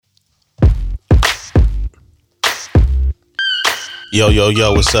Yo,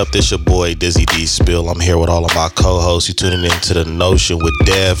 what's up? This your boy Dizzy D Spill. I'm here with all of my co-hosts. You tuning into The Notion with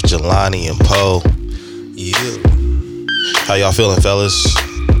Dev, Jelani, and Poe. Yeah. How y'all feeling, fellas?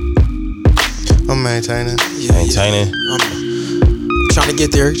 I'm maintaining. Maintaining? I'm trying to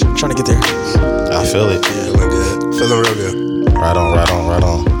get there. I feel it. Feeling good. Feeling real good. Right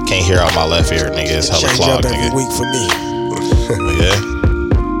on. Can't hear out my left ear, nigga. It's hella Change clogged, up every nigga. week for me. Yeah.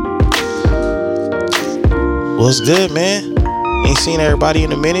 Well, it's good, man. Ain't seen everybody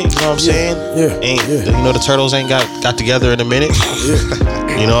in a minute, you know what I'm saying? Yeah. You know the Turtles ain't got together in a minute.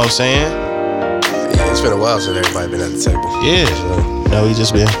 Yeah. You know what I'm saying? Yeah, it's been a while since everybody been at the table. Yeah. No, we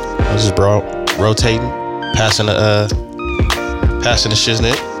just been rotating, passing the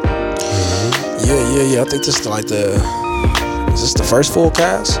shiznit. Yeah. I think this is is this the first full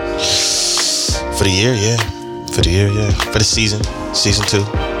cast? For the year, yeah. For the season 2.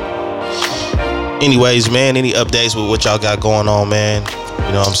 Anyways, man, any updates with what y'all got going on, man?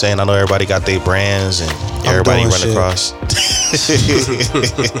 You know what I'm saying? I know everybody got their brands and everybody run across.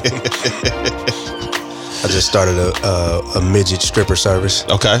 I just started a midget stripper service.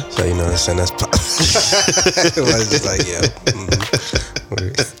 Okay. So, you know what I'm saying? That's I was just like, yeah.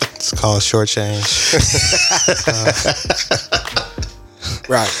 Mm-hmm. It's called short change.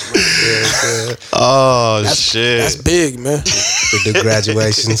 Right. Yeah. Oh, shit. That's big, man. We do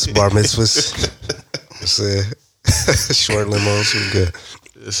graduations, bar mitzvahs. Short limos. We good.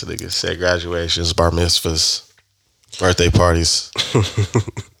 This nigga said graduations, bar mitzvahs, birthday parties,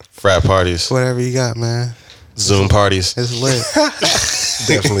 frat parties, Whatever you got, man. Zoom parties. It's lit.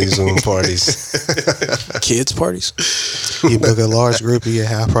 Definitely Zoom parties. Kids parties. You book a large group, you get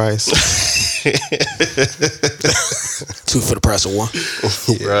half price. 2 for the price of 1.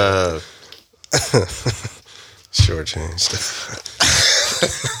 Bruh. Short change stuff.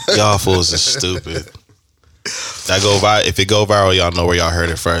 Y'all fools is stupid. If it go viral, y'all know where y'all heard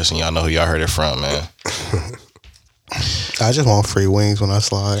it first, and y'all know who y'all heard it from, man. I just want free wings when I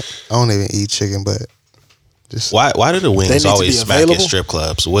slide. I don't even eat chicken, but just Why do the They wings need to always be smack at available? strip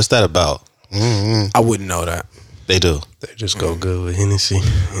clubs? What's that about? I wouldn't know that. They do. they just go good with Hennessy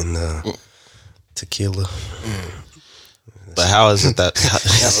and tequila. But how is it that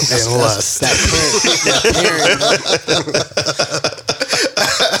And lust.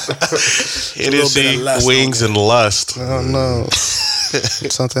 Hennessy, lust wings, and lust? I don't know.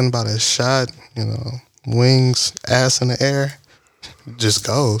 Something about a shot, wings, ass in the air. Just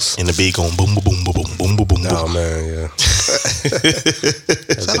goes. And the beat going boom, boom, boom, boom, boom, boom, boom, boom. Oh man, yeah. Is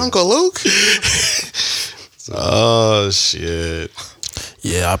that Uncle Luke? Oh shit.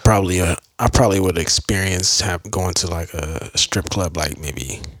 Yeah, I probably would experience going to like a strip club like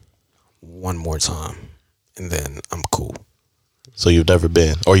maybe one more time, and then I'm cool. So you've never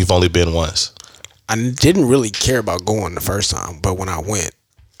been, or you've only been once? I didn't really care about going the first time, but when I went,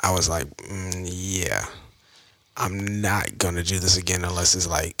 I was like, yeah, I'm not gonna do this again unless it's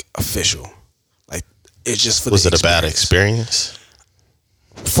like official. Like it's just for. Was the it a bad experience?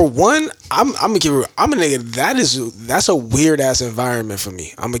 For one, I'm a nigga. That's a weird ass environment for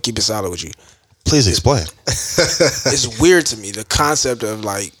me. I'm gonna keep it solid with you. Please explain. It's weird to me, the concept of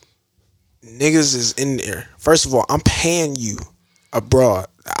like niggas is in there. First of all, I'm paying you abroad,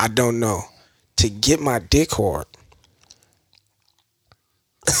 I don't know, to get my dick hard.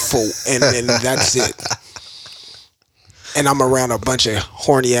 And that's it. And I'm around a bunch of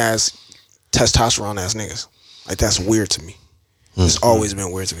horny ass, testosterone ass niggas. Like that's weird to me. It's always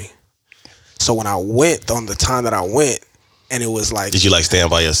been weird to me. So when I went, on the time that I went, and it was like, Did you like stand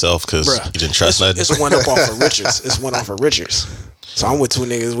by yourself because you didn't trust nothing? It's one up off of Richards. It's one off of Richards. So I'm with 2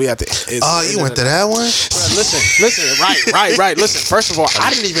 niggas. We have to. You went to that one? Listen. Right. Listen. First of all,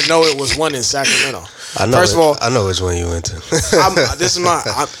 I didn't even know it was one in Sacramento. I know. First of all, I know which one you went to.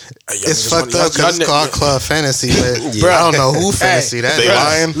 It's fucked up because it's called Club Fantasy, but Bro, I don't know who fantasy that they is.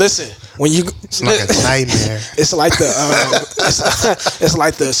 lying. Listen, when you, It's like a nightmare. it's like the it's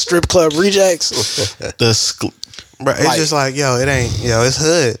like the strip club rejects. Bro, it's just like, it ain't, it's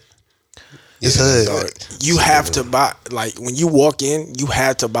hood. It's hood. You have to buy, like when you walk in, you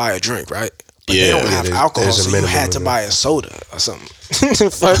had to buy a drink, right? But they don't have alcohol, there's a so you minimum had to of buy a soda or something.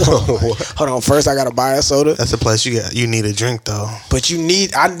 Hold on, first I gotta buy a soda. That's the place you need a drink though. But you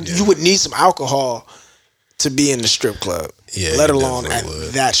would need some alcohol to be in the strip club. Yeah, let you alone at definitely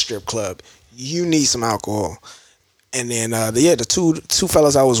would. that strip club. You need some alcohol. And then the two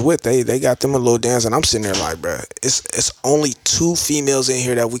fellas I was with, they got them a little dance, and I'm sitting there like, bruh, it's only 2 females in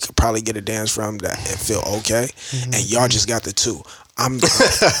here that we could probably get a dance from that and feel okay, and y'all just got the 2. I'm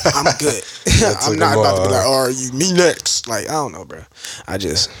good. I'm not about to be like, oh, you me next. Like, I don't know, bro. I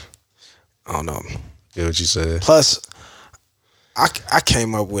don't know. Get what you said. Plus, I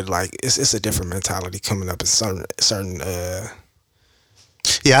came up with like it's a different mentality coming up in certain.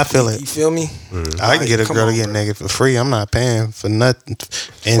 Yeah, I feel it. You feel me? I can get a girl to get naked for free. I'm not paying for nothing.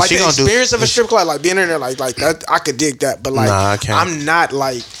 And Like she the gonna do experience of a strip club, like being in there, like that, I could dig that. But like, Nah, I can't. I'm not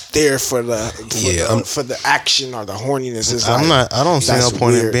like there for the action or the horniness. It's I'm like, not. I don't see no that's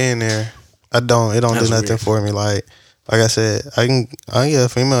point in weird. being there. I don't. It don't That's do nothing weird. for me. Like I said, I get a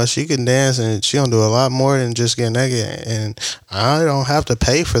female. She can dance and she gonna do a lot more than just get naked. And I don't have to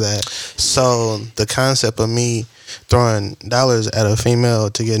pay for that. So the concept of me throwing dollars at a female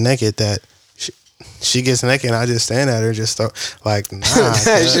to get naked, that she gets naked and I just stand at her and just start like, nah,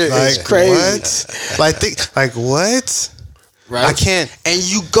 That shit like is crazy. what? Like what? Right? I can't. And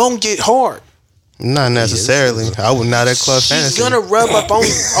you gon' get hard. Not necessarily. I would not at Club She's Fantasy. gonna rub up on you.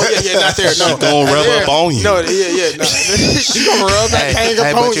 Oh yeah, not there. No, Gonna rub up on you. No, yeah. No. She gonna rub that hang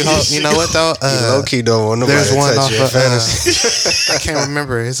up on but you. you know what though? Low key don't want nobody There's to one touch off your of fantasy. I can't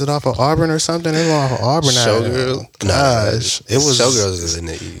remember. Is it off of Auburn or something? It's off of Auburn. Showgirl? Gosh, it was Showgirls is in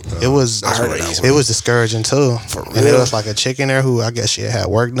it. It was I heard that one. it was discouraging too. And it real? was like a chick in there who I guess she had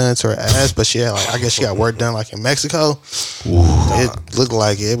work done to her ass, but she had like I guess she got work done like in Mexico. It looked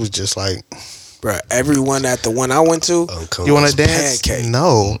like it was just like, Bruh, everyone at the one I went to, you want to dance? pancake.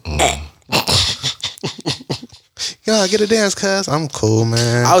 No. Yeah, get a dance, cuz I'm cool,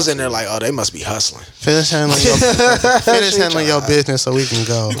 man. I was in there like, oh, they must be hustling. Finish handling your business so we can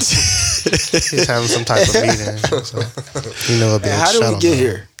go. He's having some type of meeting. So, you know, it'll be Hey, a how did we shuttle. get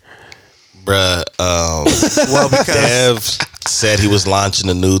here? Bruh, Well, because Dev said he was launching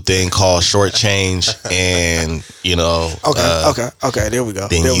a new thing called Short Change, and you know, Okay. There we go.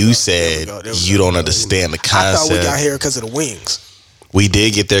 then There we you go. said There we go. you don't understand the I thought we got concept. here because of the wings. We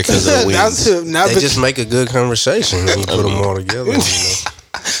did get there because of the That's wings. now They just make a good conversation when you put them all together. You know?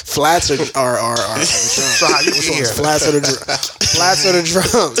 flats are So how you here? flats are the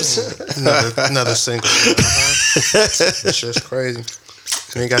drums. Another single. It's just crazy.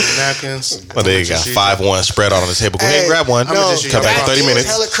 You ain't got the napkins. Well, they got 5-1 spread out on the table. Go ahead and grab one. I'ma just use Come your back in 30 It was minutes.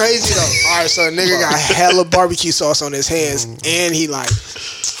 hella crazy though. All right, so a nigga got hella barbecue sauce on his hands, and he like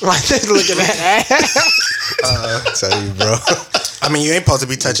this looking at that. Tell you, bro. I mean, you ain't supposed to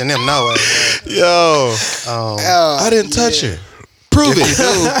be touching them, no way. Yo, Oh, I didn't touch her. Prove it.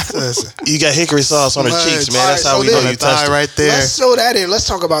 Listen, You got hickory sauce on her cheeks, man. That's how Alright, we so know then you touched her. right there. Let's throw that in. Let's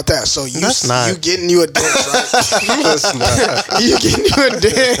talk about that. So That's not- you getting you a dance, right? You getting you a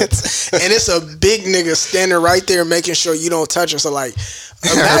dance, and it's a big nigga standing right there making sure you don't touch her. So like,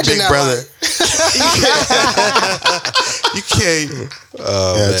 imagine big that, brother. like, You can't.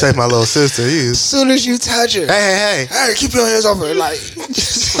 Oh, Yeah, man. take my little sister. as soon as you touch her, Hey. hey, keep your hands off her. Like,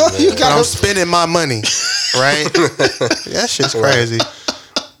 so you But got I'm spending my money, right? That shit's crazy.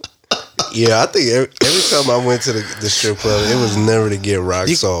 Yeah, I think every time I went to the strip club, it was never to get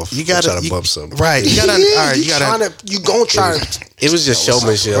rocks off. You or gotta try to bump something. right. You gotta. All right, you you gotta. you gon' try. It was just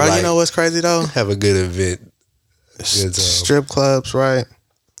showmanship. Bro, Like, you know what's crazy though? have a good event. Good time. Strip clubs, right?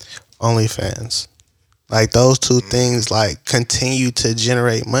 OnlyFans. Like those two things, like continue to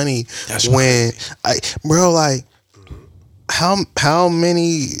generate money. That's when like how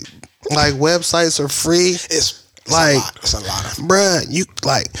many like websites are free? It's Like, it's a lot of. Bruh, you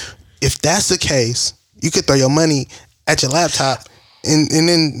like if that's the case, you could throw your money at your laptop and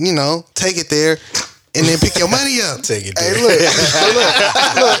then, you know, take it there and then pick your money up. Take it Hey, there. look.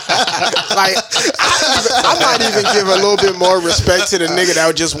 Like, I might even give a little bit more respect to the nigga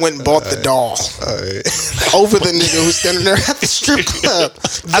that just went and bought the doll over the nigga who's standing there at the strip club.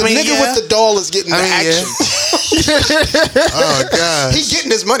 The nigga yeah. with the doll is getting the action. Oh god. He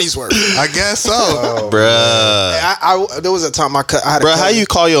getting his money's worth. I guess so. Bruh. There was a time I had a Bruh, how cousin- you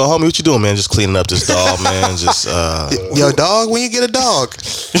call your homie? What you doing, man? Just cleaning up this dog, man. Just Yo, dog, when you get a dog.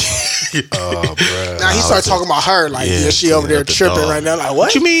 Oh, bro. Now he started talking about her like, Yeah, yeah, she over cleaning there up the tripping dog. right now. Like, what?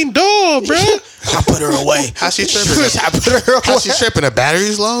 What you mean, dog, bruh? I put her away. How she tripping? I put her away. How she tripping? The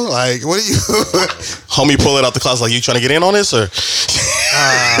battery's low? Like, what are you? Homie pull it out the closet like, you trying to get in on this, or?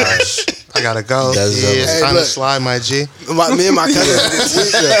 I gotta go. That's It's Hey, time look. to slide, my G. Me and my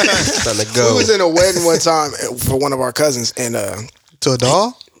cousin, Time to we go. was in a wedding one time for one of our cousins, and To a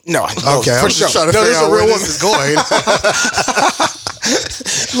doll? no, Okay, for I'm sure. just trying to No, figure this a out real where woman. this is going.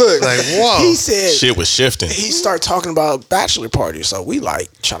 Look, Like, whoa. he said Shit was shifting. he started talking about bachelor parties, so we like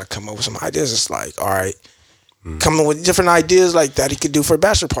try to come up with some ideas. It's like, all right, coming with different ideas like that he could do for a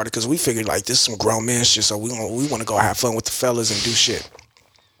bachelor party because we figured like this is some grown man shit, so we want to go have fun with the fellas and do shit.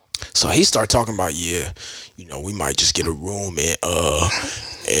 So he started talking about, yeah, you know, we might just get a room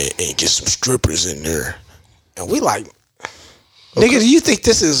and get some strippers in there, and we like, Nigga, do you think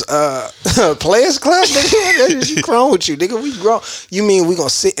this is Players Club? Nigga, what's wrong with you, nigga? We grown. You mean we gonna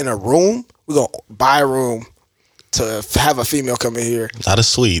sit in a room? We gonna buy a room to have a female come in here? Not a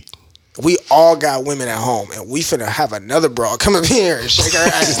suite. We all got women at home, and we finna have another broad come up here and shake her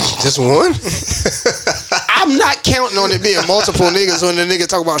ass. Just one? I'm not counting on it being multiple niggas when the nigga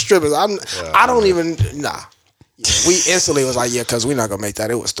talk about strippers. I don't even, nah. We instantly was like, yeah, because we're not going to make that.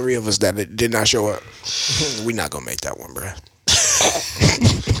 It was 3 of us that did not show up. We not going to make that one, bro.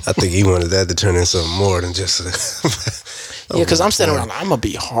 I think he wanted that to turn into something more than just yeah, because I'm standing around, I'm going to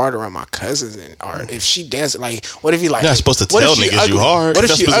be hard around my cousins. Or if she dances, like, what if you like... You're not supposed to tell niggas ugly? you hard. What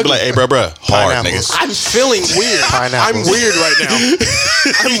if You're she supposed to be ugly? like, hey, bro, hard, Pineapples. niggas. I'm feeling weird. I'm weird right now.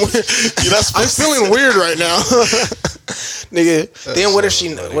 I'm feeling weird right now. Nigga, then what if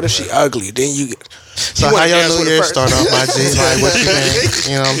she ugly? Then you... So how your New Year start off, my G? Like what you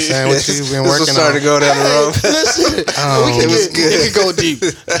been, you know what I'm saying? What you been working on? Starting to go down the road. Listen, it can go deep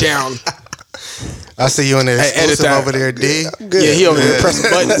down. I see you in there Edit exclusive that. over there, D. Good. Yeah, he over there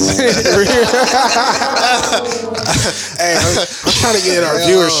pressing buttons. Hey, I'm trying to get our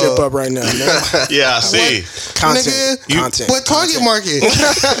viewership up right now, man. Yeah, I see. Content. What target market?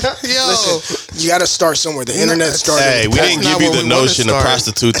 Yo. Listen, you got to start somewhere. The internet started. Hey, we didn't give you the notion to start.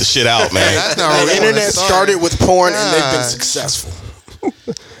 prostitute the shit out, man. That's not where The we wanna internet start. started with porn, and they've been Gosh. successful.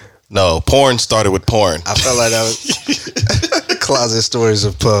 No, porn started with porn. I felt like that was closet stories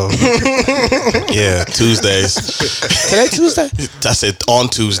of Poe. Yeah, Tuesdays. Today Tuesday. I said on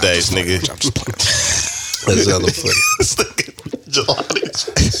Tuesdays, nigga. I'm just playing. That's hella funny.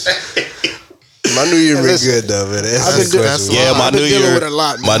 My New Year been good though, man. I've been doing- Yeah, my I've been New dealing Year. with a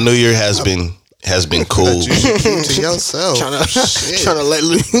lot, man. My New Year has been cool. To yourself. trying to let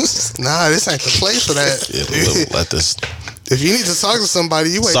loose. Nah, this ain't the place for that. Yeah, let this. If you need to talk to somebody,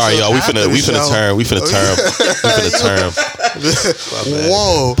 you wait. Sorry, till y'all. We after finna the show. turn.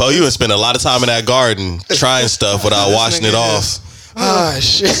 Whoa. Po, you been spending a lot of time in that garden trying stuff without washing it off. Ah,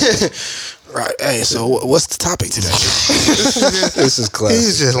 shit. Right. Hey, so what's the topic today? This is classic.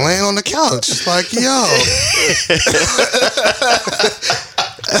 He's just laying on the couch. It's like, yo.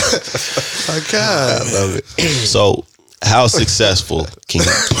 My God. I love it. So, how successful can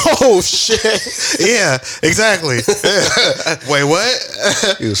you? Oh, shit. Yeah, exactly. Wait,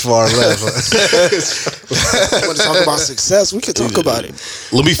 what? He was far left. Want to talk about success? We can talk about it.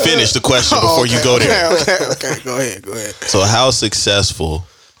 Let me finish the question before you go there. Okay. Go ahead. So, how successful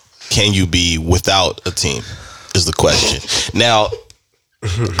can you be without a team? Is the question. Now,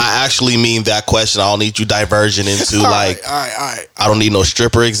 I actually mean that question. I don't need you diverging into All like. right. I don't need no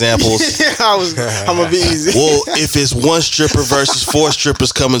stripper examples. I'm gonna be easy. Well, if it's one stripper versus 4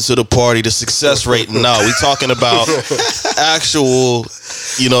 strippers coming to the party, the success rate, no. We talking about actual,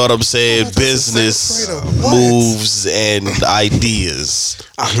 you know what I'm saying, business moves and ideas.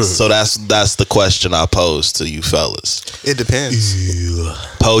 So that's the question I pose to you fellas. It depends.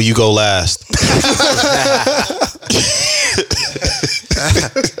 Po, you go last.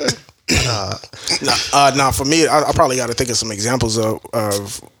 Nah, for me, I probably got to think of some examples of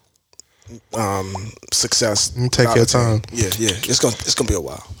success. You take your time. Yeah. It's gonna be a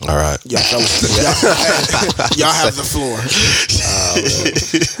while. All right. Yeah, fellas, y'all have the floor.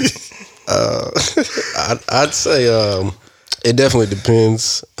 I'd say it definitely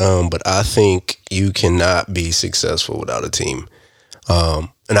depends, but I think you cannot be successful without a team.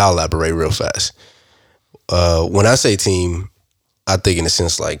 And I'll elaborate real fast. When I say team, I think in a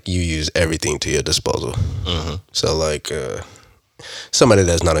sense like you use everything to your disposal. Mm-hmm. So like somebody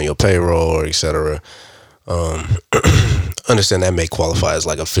that's not on your payroll or et cetera, understand that may qualify as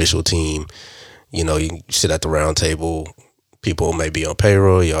like official team. You know, you sit at the round table, people may be on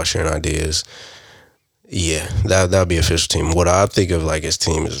payroll, y'all sharing ideas. Yeah, that'd be official team. What I think of like as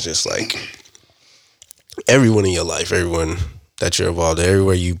team is just like everyone in your life, everyone that you're involved in,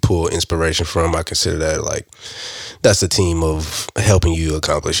 everywhere you pull inspiration from, I consider that like that's a team of helping you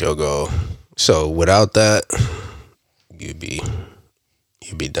accomplish your goal. So without that, you'd be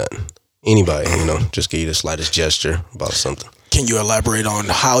done. Anybody, just give you the slightest gesture about something. Can you elaborate on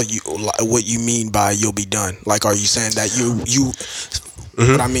what you mean by you'll be done? Like, are you saying that you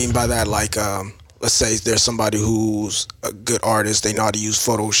what I mean by that, like, let's say there's somebody who's a good artist, they know how to use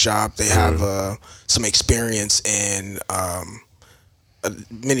Photoshop, they have some experience in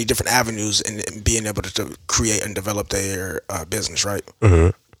many different avenues in being able to create and develop their business, right? Mm-hmm.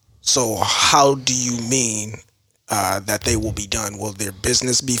 So how do you mean that they will be done? Will their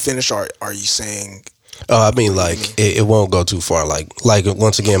business be finished, or are you saying... I mean, like, it won't go too far. Like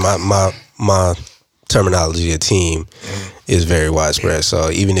once again, my terminology of team is very widespread.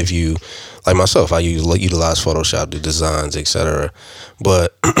 So even if you like myself, I utilize Photoshop, do designs, etc.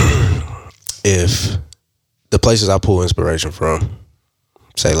 But if the places I pull inspiration from,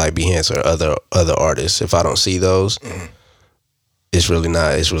 say like Behance or other artists, if I don't see those, it's really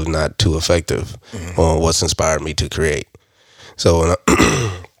not too effective on what's inspired me to create. So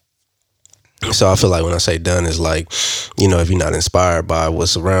so I feel like when I say done, is like, if you're not inspired by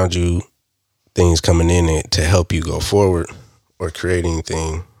what's around you, things coming in it to help you go forward or create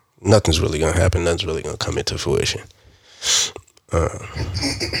anything, nothing's really gonna happen. Nothing's really gonna come into fruition.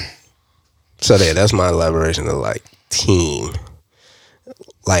 So that's my elaboration of like team,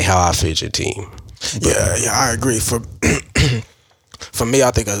 like how I fit your team. Yeah, I agree. For me,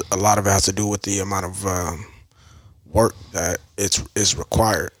 I think a lot of it has to do with the amount of work that is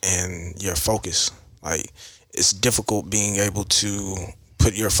required and your focus. Like, it's difficult being able to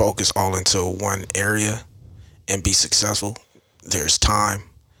put your focus all into one area and be successful. There's time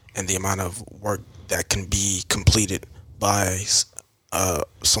and the amount of work that can be completed by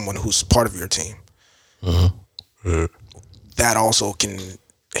someone who's part of your team. That also can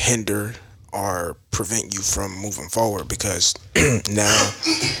hinder or prevent you from moving forward, because now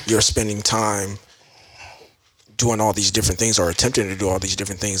you're spending time doing all these different things or attempting to do all these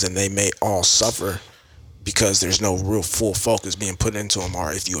different things, and they may all suffer because there's no real full focus being put into them.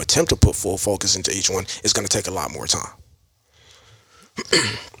 Or if you attempt to put full focus into each one, it's going to take a lot more time.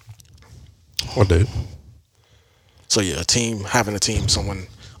 Well, dude. So yeah, having a team, someone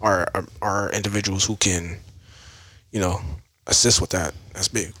or individuals who can, assist with that, that's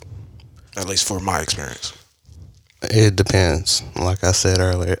big. At least for my experience. It depends, like I said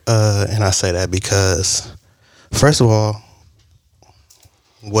earlier. And I say that because, first of all,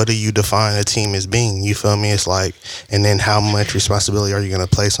 what do you define a team as being? You feel me? It's like, and then how much responsibility are you going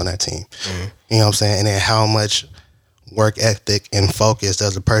to place on that team? You know what I'm saying? And then how much work ethic and focus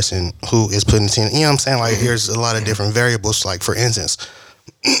does a person who is putting the team, you know what I'm saying? Like, there's a lot of different variables. Like, for instance,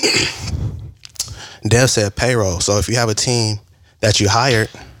 Dev said payroll. So if you have a team that you hired,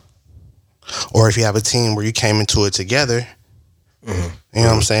 or if you have a team where you came into it together, you know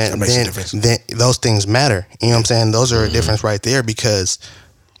what I'm saying? That makes a difference. Then those things matter. You know what I'm saying? Those are a difference right there, because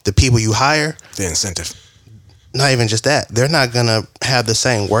the people you hire, The incentive. not even just that, they're not gonna have the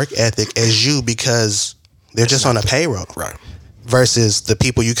same work ethic as you because they're just on a payroll. Right. Versus the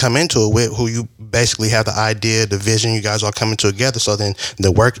people you come into it with, who you basically have the idea, the vision, you guys all coming together. So then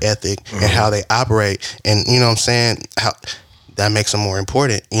the work ethic and how they operate, and you know what I'm saying, how that makes them more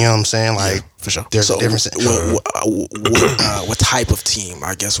important. You know what I'm saying? Like, For sure. there's a difference. What type of team?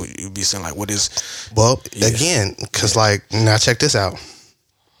 I guess what you'd be saying, like, what is? Well, again, because like, now check this out.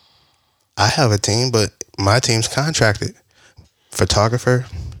 I have a team, but my team's contracted. Photographer,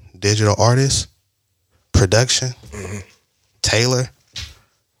 digital artist, production, Taylor.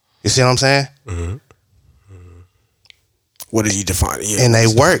 You see what I'm saying? What do you define? Yeah, And they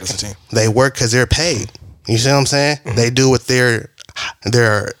what's work. defined as a team? They work because they're paid. You see what I'm saying? They do what their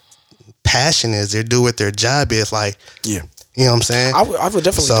passion is. They do what their job is. Like, Yeah, you know what I'm saying? I would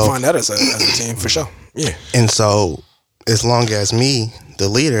definitely So- define that as a team for sure. Yeah, And so, as long as me, the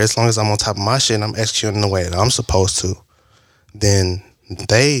leader, as long as I'm on top of my shit and I'm executing the way that I'm supposed to, then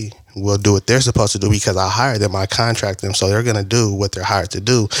they will do what they're supposed to do because I hired them, I contract them, so they're gonna do what they're hired to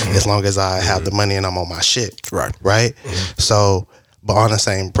do as long as I have the money and I'm on my shit. Right. Right? So, but on the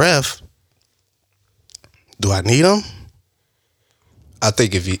same breath, do I need them? I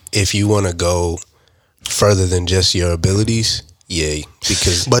think if you want to go further than just your abilities, yeah,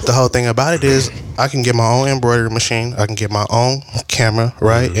 because But the whole thing about it is I can get my own embroidery machine, I can get my own camera,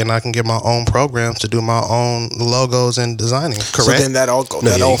 right? And I can get my own programs to do my own logos and designing. Correct? So then that all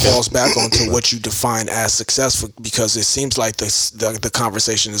yeah, you falls back onto what you define as successful, because it seems like the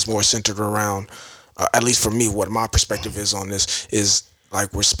conversation is more centered around, at least for me, what my perspective is on this is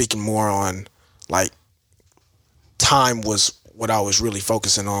like we're speaking more on like time was what I was really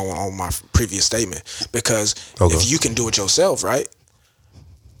focusing on my previous statement, because if you can do it yourself, right,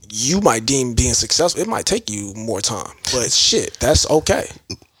 you might deem being successful, it might take you more time, but shit, that's okay.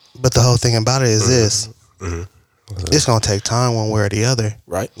 But the whole thing about it is this. It's going to take time one way or the other.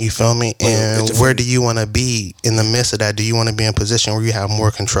 Right. You feel me? And where do you want to be in the midst of that? Do you want to be in a position where you have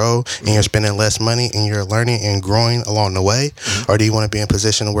more control and you're spending less money and you're learning and growing along the way? Or do you want to be in a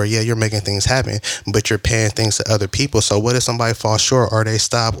position where, yeah, you're making things happen, but you're paying things to other people? So what if somebody falls short or they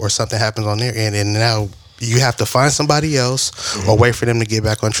stop or something happens on their end and now you have to find somebody else or wait for them to get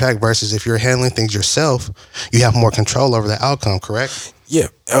back on track, versus if you're handling things yourself, you have more control over the outcome, correct? Yeah,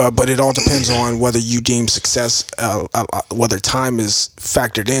 but it all depends on whether you deem success, whether time is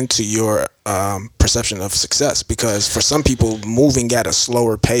factored into your perception of success. Because for some people, moving at a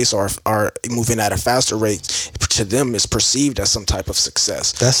slower pace or moving at a faster rate, to them is perceived as some type of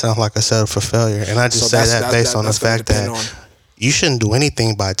success. That sounds like a setup for failure. And I just say that based on the fact that you shouldn't do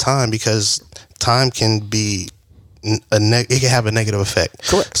anything by time, because time can be it can have a negative effect.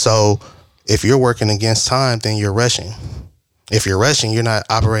 Correct. So if you're working against time, then you're rushing. If you're rushing, you're not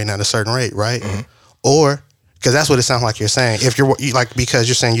operating at a certain rate, right? Mm-hmm. Or because that's what it sounds like you're saying. If you're like, because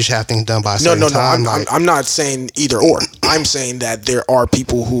you're saying you should have things done by a certain time. I'm not saying either or. I'm saying that there are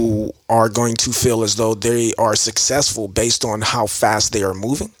people who are going to feel as though they are successful based on how fast they are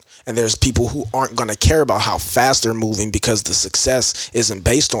moving. And there's people who aren't going to care about how fast they're moving, because the success isn't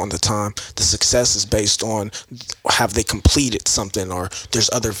based on the time. The success is based on have they completed something, or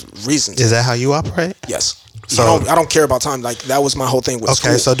there's other reasons. Is that how you operate? Yes. So I don't care about time. Like, that was my whole thing with school.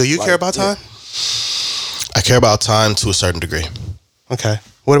 Okay, so do you care about time? I care about time to a certain degree. Okay.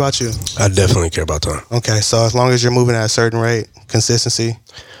 What about you? I definitely care about time. Okay, so as long as you're moving at a certain rate, consistency?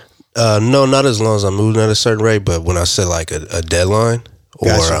 No, not as long as I'm moving at a certain rate, but when I set like a deadline or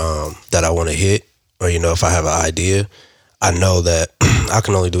that I want to hit, or, if I have an idea, I know that I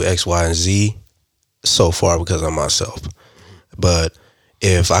can only do X, Y, and Z so far because I'm myself. But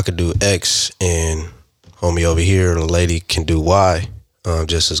if I could do X and homie over here, the lady can do Y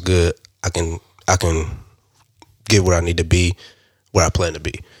just as good, I can get where I need to be, where I plan to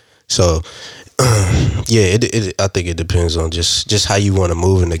be. So I think it depends on just how you want to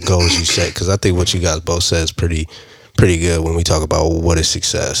move and the goals you set. Because I think what you guys both said is pretty good when we talk about what is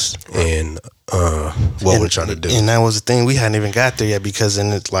success and what we're trying to do. And that was the thing, we hadn't even got there yet, because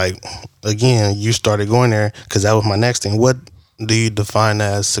then it's like, again, you started going there, because that was my next thing. What do you define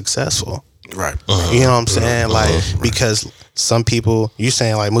as successful? Right. You know what I'm saying? Because some people, you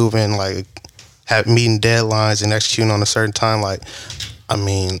saying like moving, like meeting deadlines and executing on a certain time. Like, I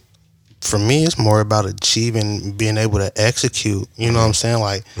mean, for me, it's more about achieving, being able to execute. You know what I'm saying?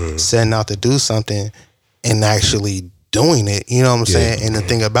 Like setting out to do something and actually doing it. You know what I'm saying? And the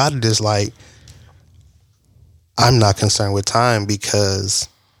thing about it is, like, I'm not concerned with time, because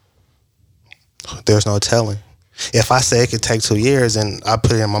there's no telling. If I say it could take 2 years, and I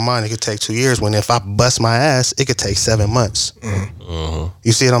put it in my mind, it could take 2 years, when if I bust my ass, it could take 7 months.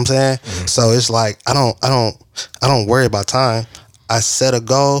 You see what I'm saying? So it's like, I don't worry about time. I set a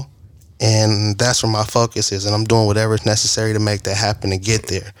goal, and that's where my focus is, and I'm doing whatever is necessary to make that happen, to get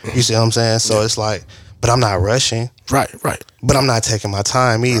there. You see what I'm saying? So it's like, but I'm not rushing. Right. But I'm not taking my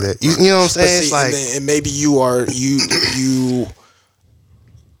time either. You know what I'm saying? See, it's like, and maybe you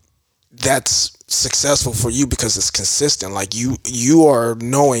that's successful for you because it's consistent. Like, you are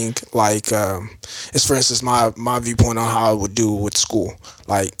knowing, like, it's, for instance, my viewpoint on how I would do with school.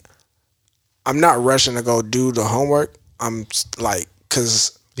 Like, I'm not rushing to go do the homework. I'm like,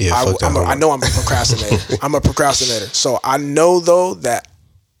 because I know I'm a procrastinator. I'm a procrastinator. So I know, though, that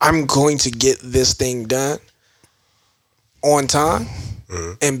I'm going to get this thing done on time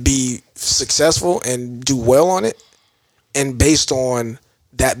and be successful and do well on it. And based on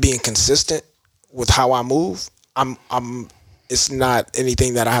that being consistent with how I move, it's not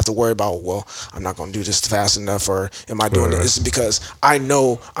anything that I have to worry about. Well, I'm not going to do this fast enough, or am I doing it? It's because I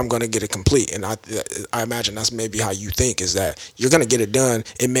know I'm going to get it complete. And I imagine that's maybe how you think, is that you're going to get it done.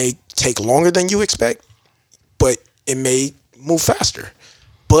 It may take longer than you expect, but it may move faster,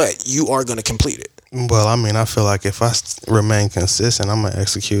 but you are going to complete it. Well, I mean, I feel like if I remain consistent, I'm going to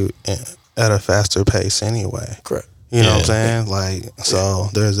execute at a faster pace anyway. Correct. You know what I'm saying? Like, so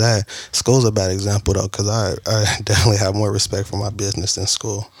there's that. School's a bad example, though, because I definitely have more respect for my business than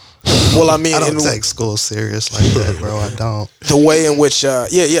school. Well, I mean, I don't take school serious like that, bro. I don't. The way in which, I'm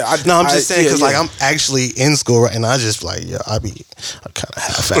just saying, because like, I'm actually in school, right, and I just like, I kind of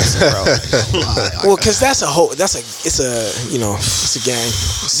half-assed, bro. Well, because it's a gang.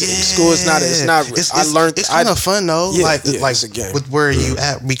 School is not. It's kind of fun though. Yeah, like it's a game. With where you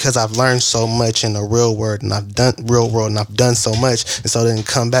at, because I've learned so much in the real world, and I've done so much, and so then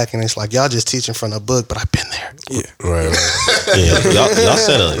come back and it's like, y'all just teaching from a book, but I've been there. Yeah, Right. Yeah,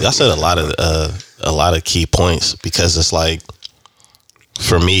 y'all said a lot of key points, because it's like,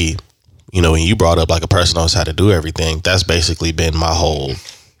 for me, when you brought up like a person knows how to do everything, that's basically been my whole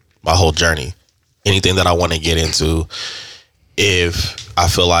journey. Anything that I want to get into, if I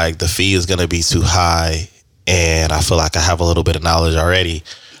feel like the fee is going to be too high and I feel like I have a little bit of knowledge already,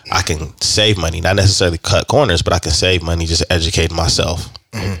 I can save money, not necessarily cut corners, but I can save money just educating myself.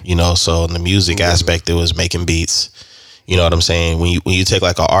 So in the music aspect, it was making beats. You know what I'm saying? When you take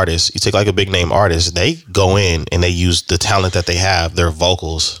like an artist, you take like a big name artist, they go in and they use the talent that they have, their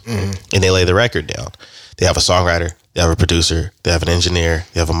vocals, and they lay the record down. They have a songwriter, they have a producer, they have an engineer,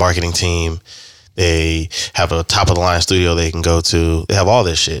 they have a marketing team, they have a top of the line studio they can go to. They have all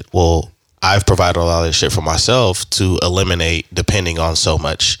this shit. Well, I've provided a lot of this shit for myself to eliminate depending on so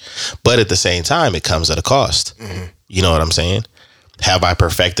much. But at the same time, it comes at a cost. You know what I'm saying? Have I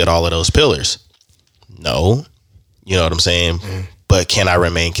perfected all of those pillars? No. You know what I'm saying? But can I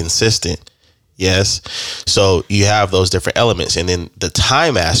remain consistent? Yes. So you have those different elements. And then the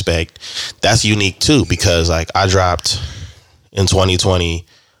time aspect, that's unique too, because like I dropped in 2020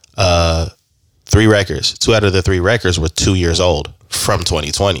 3 records. 2 out of the 3 records were 2 years old from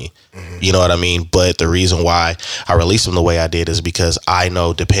 2020. You know what I mean? But the reason why I released them the way I did is because I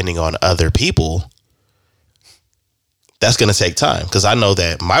know depending on other people, that's going to take time, because I know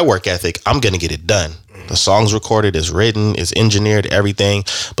that my work ethic, I'm going to get it done. The song's recorded, it's written, it's engineered, everything,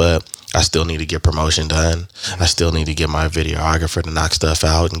 but I still need to get promotion done. I still need to get my videographer to knock stuff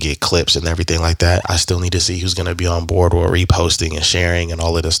out and get clips and everything like that. I still need to see who's going to be on board with reposting and sharing and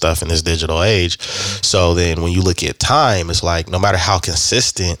all of this stuff in this digital age. So then when you look at time, it's like no matter how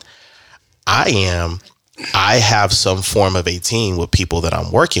consistent I am, I have some form of a team with people that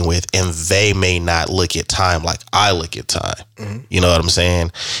I'm working with, and they may not look at time like I look at time. You know what I'm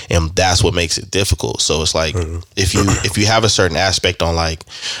saying? And that's what makes it difficult. So it's like if you have a certain aspect on like,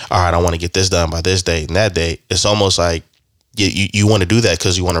 all right, I want to get this done by this date and that date, it's almost like you want to do that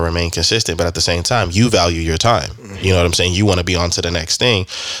because you want to remain consistent, but at the same time, you value your time. You know what I'm saying? You want to be on to the next thing,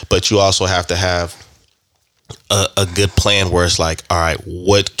 but you also have to have a good plan where it's like, all right,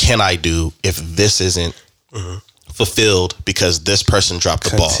 what can I do if this isn't fulfilled because this person dropped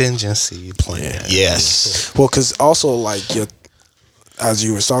the ball? Contingency plan. Yes. Well, because also like as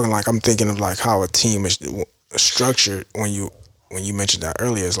you were talking, like I'm thinking of like how a team is structured. When you mentioned that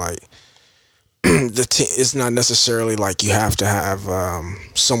earlier, it's like the team. It's not necessarily like you have to have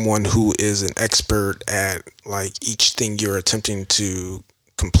someone who is an expert at like each thing you're attempting to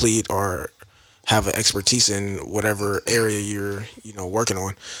complete or have an expertise in whatever area you're working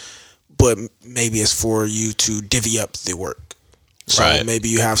on. But maybe it's for you to divvy up the work. So Right. maybe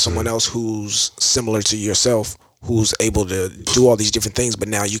you have someone else who's similar to yourself, who's able to do all these different things, but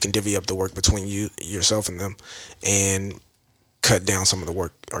now you can divvy up the work between yourself and them and cut down some of the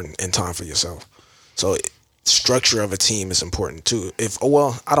work in time for yourself. So structure of a team is important too.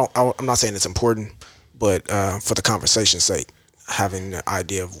 I'm not saying it's important, but for the conversation's sake, having the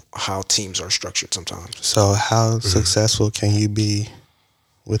idea of how teams are structured sometimes. So how successful can you be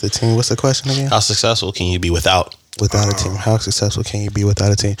with a team? What's the question again? How successful can you be without Without a team. How successful can you be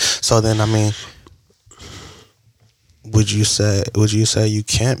without a team? So then, I mean, would you say you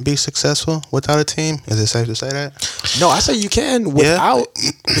can't be successful without a team? Is it safe to say that? No, I say you can without,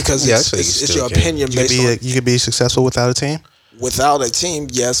 because Yeah, I say you it's still your can. opinion based on You could be successful without a team. without a team,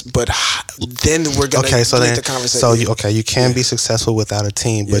 yes, but then we're gonna Okay, so get then, the conversation. you can be successful without a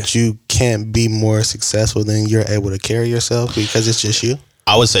team, but you can't be more successful than you're able to carry yourself because it's just you.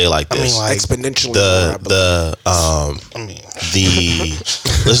 I would say like this. Exponentially more, I believe.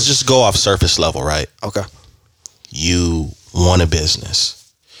 Let's just go off surface level, right? Okay. You want a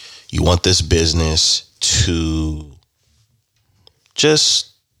business. You want this business to just,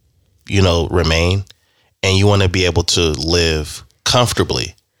 remain, and you want to be able to live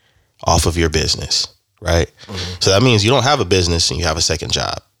comfortably off of your business, right? So that means you don't have a business and you have a second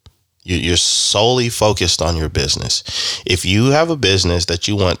job. You're solely focused on your business. If you have a business that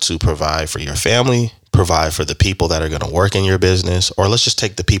you want to provide for your family, provide for the people that are going to work in your business, or let's just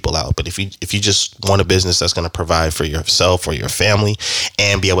take the people out. But if you just want a business that's going to provide for yourself or your family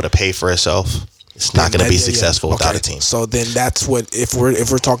and be able to pay for itself, it's not going to be successful without a team. So then that's what, if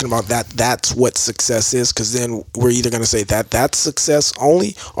we're talking about that, that's what success is. Because then we're either going to say that that's success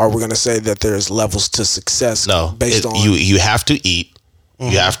only, or we're going to say that there's levels to success. No, based on you have to eat.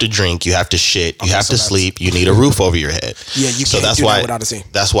 You have to drink, you have to shit, you have to sleep, you need a roof over your head. Yeah, you can't do that without a team.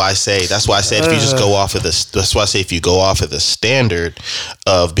 That's why I say if you just go off of this, that's why I say if you go off of the standard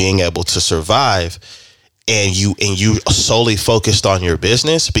of being able to survive and you solely focused on your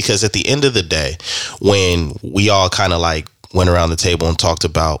business, because at the end of the day, when we all kind of like went around the table and talked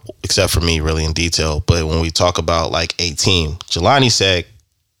about, except for me really in detail, but when we talk about like a team, Jelani said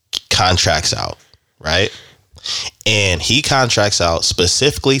contracts out, right? And he contracts out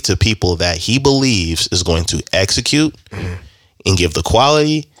specifically to people that he believes is going to execute and give the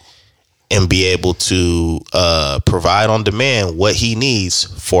quality and be able to provide on demand what he needs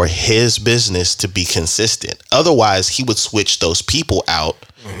for his business to be consistent. Otherwise, he would switch those people out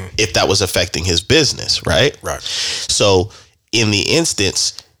if that was affecting his business, right? Right. So in the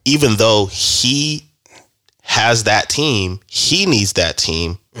instance, even though he has that team, he needs that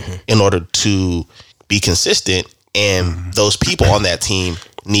team in order to be consistent, and those people on that team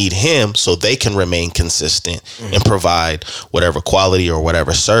need him so they can remain consistent and provide whatever quality or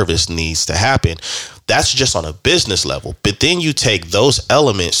whatever service needs to happen. That's just on a business level. But then you take those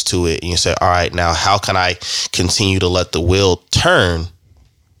elements to it and you say, all right, now how can I continue to let the wheel turn?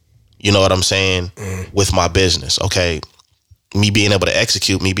 You know what I'm saying? With my business. Okay. Me being able to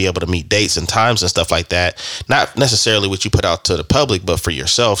execute, me being able to meet dates and times and stuff like that. Not necessarily what you put out to the public, but for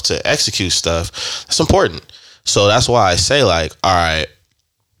yourself to execute stuff. That's important. So that's why I say, like, all right,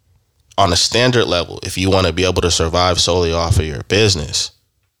 on a standard level, if you want to be able to survive solely off of your business,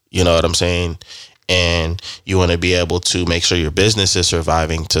 you know what I'm saying? And you want to be able to make sure your business is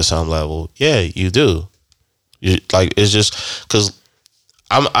surviving to some level. Yeah, you do. Like, it's just because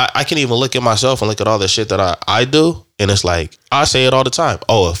I can even look at myself and look at all the shit that I do. And it's like, I say it all the time.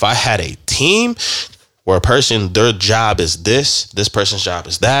 Oh, if I had a team where a person, their job is this person's job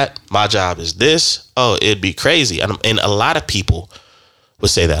is that, my job is this. Oh, it'd be crazy. And a lot of people would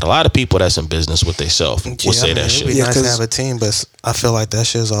say that. A lot of people that's in business with themselves would say that shit. It'd be nice to have a team, but I feel like that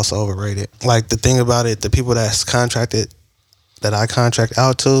shit is also overrated. Like, the thing about it, the people that's contracted, that I contract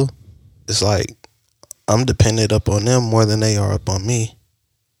out to, it's like, I'm dependent up on them more than they are up on me.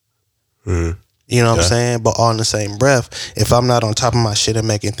 You know what I'm saying? But all in the same breath, if I'm not on top of my shit and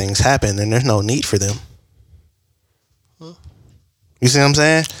making things happen, then there's no need for them. You see what I'm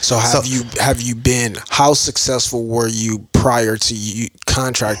saying? So have you been? How successful were you prior to you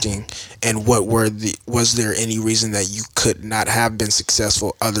contracting, and was there any reason that you could not have been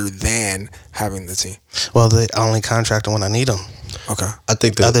successful other than having the team? Well, they only contract when I need them. Okay. I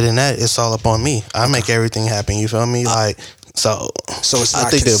think that, other than that, it's all up on me. I make everything happen. You feel me? So it's not I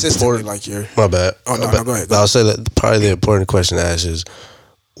think consistently like you're. My bad. Oh no, go ahead. I'll say that probably the important question to ask is,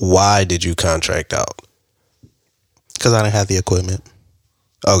 why did you contract out? Because I didn't have the equipment.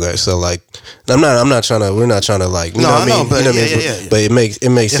 Okay, so like, we're not trying to like, you know what I mean? But yeah. But it makes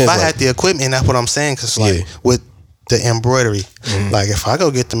sense. If I had the equipment, that's what I'm saying. Because with the embroidery, like, if I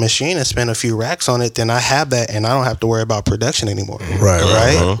go get the machine and spend a few racks on it, then I have that, and I don't have to worry about production anymore. Right.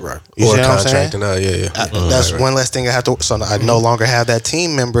 You Or see what I'm contracting out, That's one less thing I have to. So I no longer have that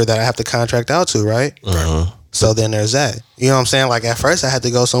team member that I have to contract out to. Right. So then there's that. You know what I'm saying? Like, at first I had to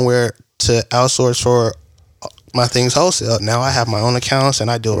go somewhere to outsource for my things wholesale. Now I have my own accounts and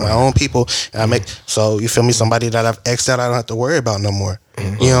I deal with my own people, and I make, so you feel me, somebody that I've X'd out, I don't have to worry about no more. You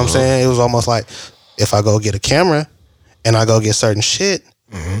know what I'm saying? It was almost like, if I go get a camera and I go get certain shit,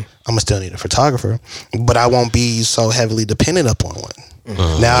 I'm gonna still need a photographer, but I won't be so heavily dependent upon one.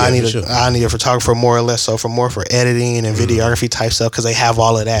 Now I need a photographer more or less so for editing and videography type stuff, because they have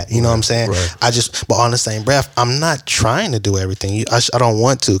all of that. You know what I'm saying? But on the same breath, I'm not trying to do everything. I don't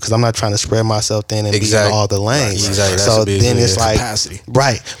want to, because I'm not trying to spread myself thin and be in all the lanes. So then it's like capacity.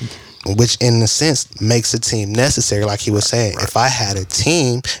 Which in a sense makes a team necessary, like he was saying. If I had a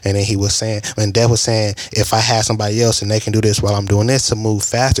team, and then he was saying, when Dev was saying, if I had somebody else and they can do this while I'm doing this to move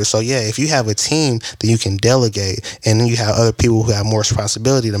faster. So yeah, if you have a team, then you can delegate, and then you have other people who have more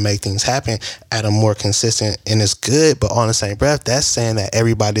responsibility to make things happen at a more consistent, and it's good. But on the same breath, that's saying that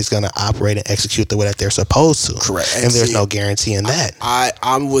everybody's going to operate and execute the way that they're supposed to. Correct. And there's no guarantee in that. I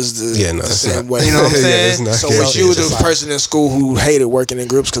was the same way. You know what I'm saying? So was you the person in school who hated working in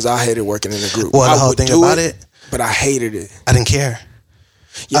groups? Because I hated working in a group. Well, the whole thing about it, but I hated it. I didn't care.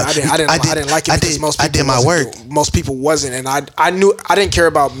 Yeah, I didn't like it because most people I did my work. Most people wasn't, and I knew I didn't care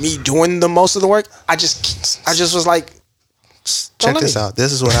about me doing the most of the work. I just was like, check this out.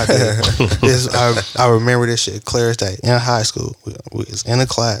 This is what I did. I remember this shit clear as day. In high school, we was in a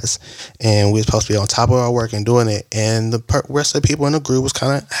class, and we was supposed to be on top of our work and doing it. And the rest of the people in the group was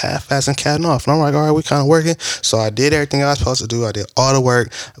kind of half-assed and catting off. And I'm like, all right, we kind of working. So I did everything I was supposed to do. I did all the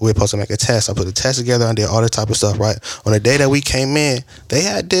work. We were supposed to make a test. I put the test together. I did all the type of stuff. Right on the day that we came in,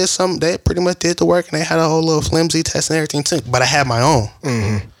 they pretty much did the work, and they had a whole little flimsy test and everything too. But I had my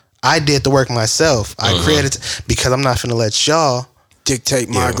own. I did the work myself. I created, because I'm not finna let y'all dictate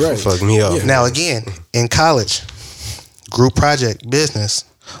my grade. Fuck me up. Now again, in college, group project, business,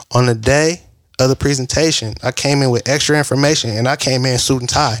 on the day of the presentation, I came in with extra information, and I came in suit and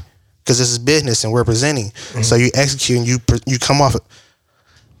tie, because this is business and we're presenting. So you execute and you come off it.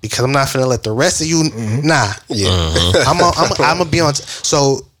 Because I'm not finna let the rest of you, I'm gonna be on.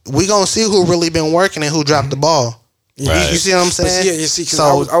 So we gonna see who really been working and who dropped the ball. You see what I'm saying? But you see, because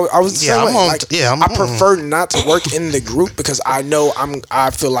I was the same way. I prefer not to work in the group, because I know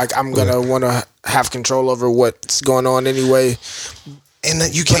I feel like I'm gonna want to have control over what's going on anyway. And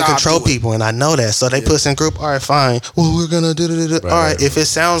that you can't But I'll control do it. people, and I know that. So they put us in group. All right, fine. Well, we're gonna do. All right, if it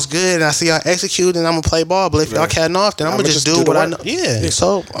sounds good and I see y'all execute, then I'm gonna play ball. But if y'all catting off, then I'm gonna just do the what I work. know. Yeah.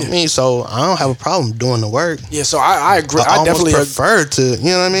 So I mean, so I don't have a problem doing the work. Yeah, so I agree. I I definitely prefer to. You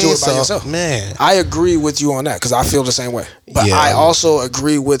know what I mean? do it by So, yourself. man. I agree with you on that because I feel the same way. But Yeah. I also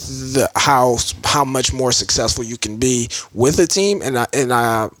agree with how much more successful you can be with a team, and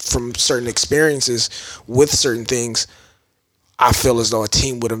I from certain experiences with certain things, I feel as though a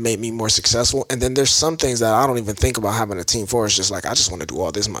team would have made me more successful. And then there's some things that I don't even think about having a team for. It's just like I just want to do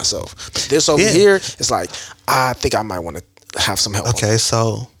all this myself. But this over here, it's like I think I might want to have some help. Okay,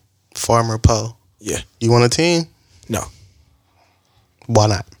 so Farmer Poe, Yeah. you want a team? No. Why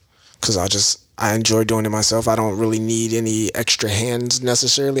not? Because I enjoy doing it myself. I don't really need any extra hands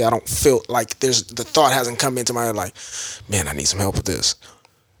necessarily. I don't feel like the thought hasn't come into my head like, man, I need some help with this.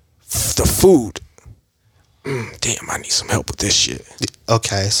 The food. Damn, I need some help with this shit.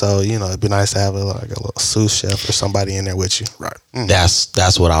 Okay, so it'd be nice to have a little sous chef or somebody in there with you. Right.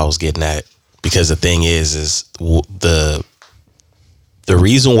 That's what I was getting at, because the thing is the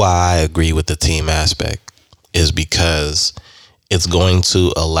reason why I agree with the team aspect is because it's going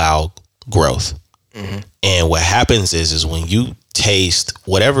to allow growth. And what happens is when you taste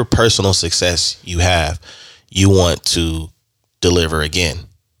whatever personal success you have, you want to deliver again,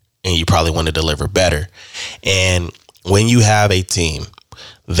 and you probably want to deliver better. And when you have a team,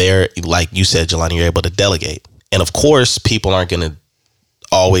 they're, like you said, Jelani, you're able to delegate. And of course, people aren't going to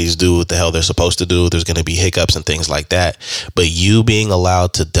always do what the hell they're supposed to do. There's going to be hiccups and things like that. But you being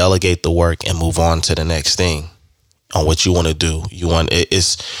allowed to delegate the work and move on to the next thing on what you want to do.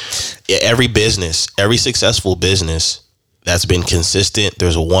 It's every business, every successful business that's been consistent,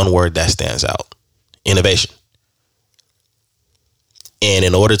 there's one word that stands out: innovation. And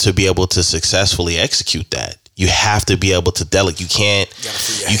in order to be able to successfully execute that, you have to be able to delegate.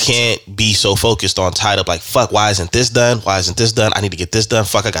 You can't be so focused on tied up like, fuck, why isn't this done? Why isn't this done? I need to get this done.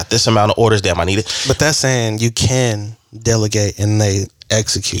 Fuck, I got this amount of orders. Damn, I need it. But that's saying you can delegate and they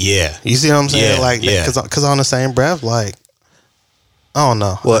execute. Yeah. You see what I'm saying? Yeah, Because on the same breath, like, I don't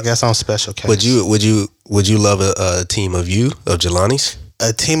know. Well, I guess I'm special case. Would you love a team of Jelani's?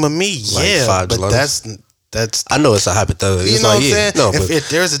 A team of me? Like Yeah. 5 But Jelani's? that's I know it's a hypothetical. you It's know like, what I'm saying? No, if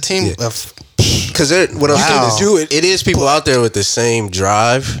there's a team of because what I'm saying is, do it. It is people out there with the same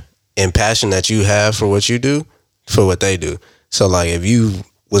drive and passion that you have for what you do, for what they do. So like, if you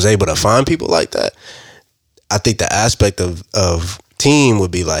was able to find people like that, I think the aspect of team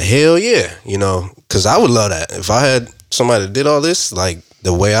would be like, hell yeah, because I would love that. If I had somebody that did all this, like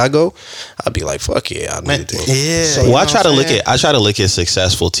the way I go, I'd be like, fuck yeah, I need a team. yeah. So I try to look at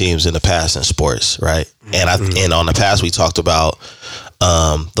successful teams in the past in sports, right? And and on the past we talked about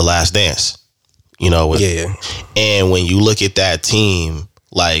The Last Dance. And when you look at that team,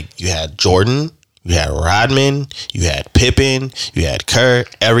 like you had Jordan, you had Rodman, you had Pippen, you had Kerr.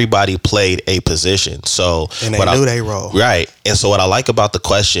 Everybody played a position. So And they knew they role. Right. And so what I like about the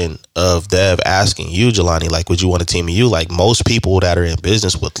question of Dev asking you, Jelani, like, would you want a team of you? Like, most people that are in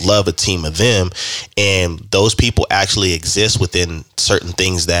business would love a team of them. And those people actually exist within certain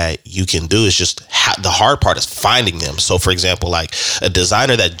things that you can do. It's just the hard part is finding them. So, for example, like a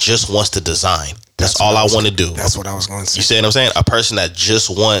designer that just wants to design. That's all I want to do. That's what I was going to say. You see what I'm saying? A person that just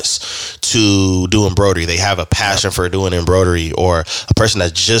wants to do embroidery. They have a passion for doing embroidery, or a person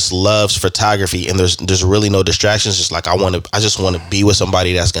that just loves photography and there's really no distractions. Just like I just want to be with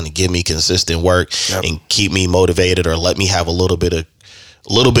somebody that's going to give me consistent work and keep me motivated, or let me have a little bit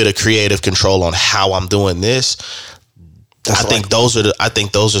of creative control on how I'm doing this. I think those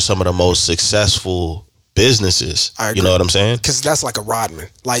are some of the most successful businesses. You know what I'm saying? Because that's like a Rodman.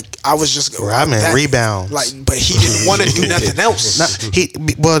 Like I was just Rodman rebounds. Like, but he didn't want to do nothing else.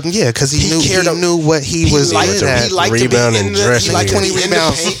 Because he knew what he was good at. He liked Rebound to be and in the, dressing. he liked to be 20 in the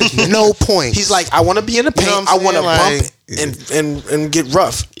rebounds, paint. no points. He's like, I want to be in the paint. know what I'm I want to saying? bump and get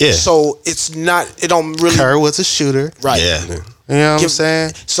rough. Yeah. So it's not. It don't really. Kerr was a shooter. Right. Yeah. You know what I'm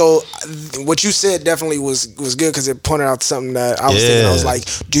saying? So what you said definitely was good, because it pointed out something that I was thinking. I was like,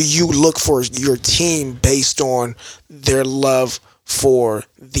 do you look for your team based on their love for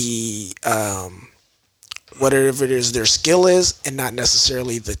the whatever it is their skill is, and not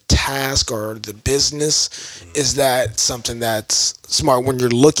necessarily the task or the business? Is that something that's smart when you're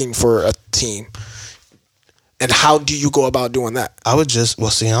looking for a team? And how do you go about doing that? I would just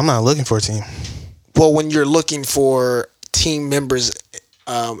I'm not looking for a team. Well, when you're looking for team members,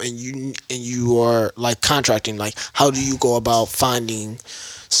 and you are like contracting, like how do you go about finding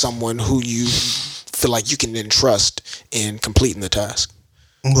someone who you feel like you can then trust in completing the task?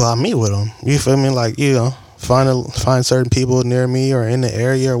 Well, I meet with them. You feel me? Like, find certain people near me or in the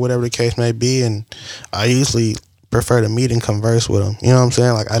area or whatever the case may be, and I usually prefer to meet and converse with them. You know what I'm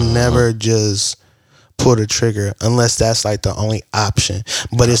saying? Like I never just pull the trigger unless that's like the only option.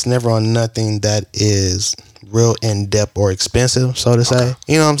 But it's never on nothing that is real in depth or expensive, so to say.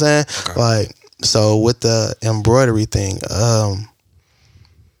 You know what I'm saying? Like, so with the embroidery thing,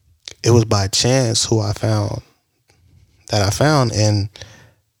 it was by chance who I found, and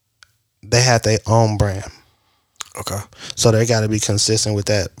they had their own brand. Okay. So they got to be consistent with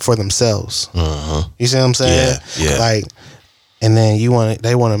that for themselves. You see what I'm saying? Yeah. Like, and then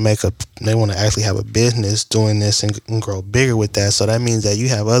they want to actually have a business doing this and grow bigger with that. So that means that you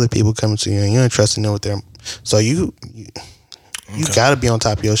have other people coming to you and you're entrusting them with them. So you got to be on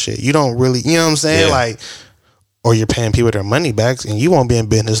top of your shit. You don't really, you know what I'm saying? Yeah. Like, or you're paying people their money back and you won't be in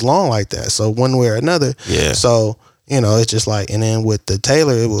business long like that. So one way or another. Yeah. So, it's just like, and then with the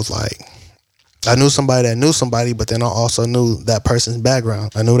tailor, it was like, I knew somebody that knew somebody, but then I also knew that person's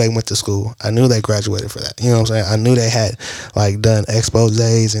background. I knew they went to school. I knew they graduated for that. You know what I'm saying? I knew they had like done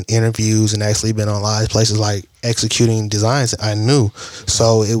exposés and interviews and actually been on live places like executing designs. I knew.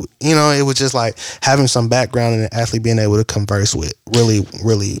 So it was just like having some background and actually being able to converse with really,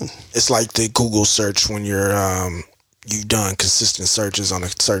 really. It's like the Google search when you're you've done consistent searches on a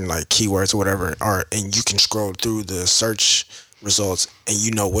certain like keywords or whatever, and you can scroll through the search results and you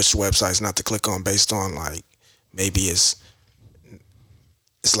know which websites not to click on based on like maybe it's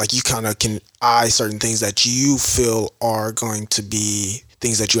like you kind of can eye certain things that you feel are going to be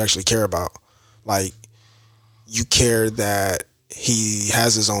things that you actually care about. Like you care that he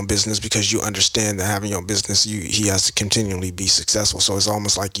has his own business because you understand that having your own business, he has to continually be successful. So it's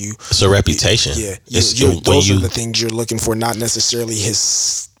almost like it's a reputation. Those are the things you're looking for, not necessarily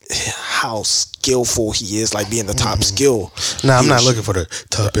how skillful he is, like being the top skill. No, I'm not looking for the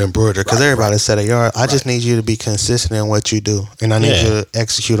top embroiderer because everybody said a yard. I just need you to be consistent in what you do, and I need you to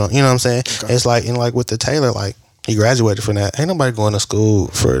execute on. You know what I'm saying? Okay. It's like with the tailor, like he graduated from that. Ain't nobody going to school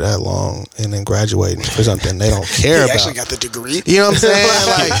for that long and then graduating for something they don't care about. He actually got the degree. You know what I'm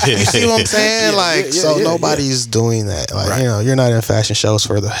saying? Like, you see what I'm saying? Nobody's doing that. Like, you're not in fashion shows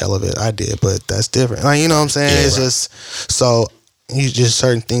for the hell of it. I did, but that's different. Like, you know what I'm saying? It's just so. You just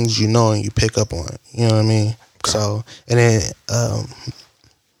certain things and you pick up on. You know what I mean? Okay. So, and then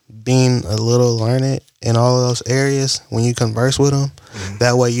being a little learned in all of those areas when you converse with them,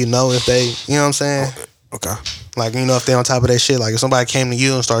 that way if they, you know what I'm saying? Okay. Like, if they're on top of that shit, like if somebody came to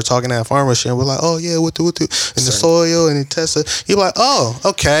you and started talking that farmer shit, we're like, oh yeah, what the, and the soil and the test, you're like, oh,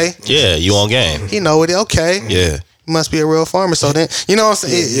 okay. Yeah, you on game. You know it, okay. Yeah. You must be a real farmer. So then, you know what I'm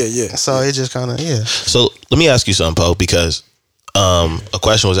saying? Yeah. So it just kind of, So let me ask you something, Poe, because a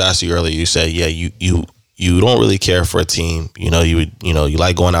question was asked you earlier. You said, you don't really care for a team. You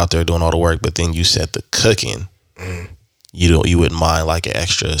like going out there doing all the work, but then you said the cooking. You wouldn't mind like an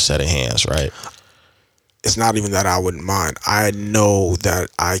extra set of hands, right? It's not even that I wouldn't mind. I know that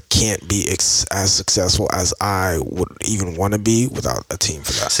I can't be as successful as I would even want to be without a team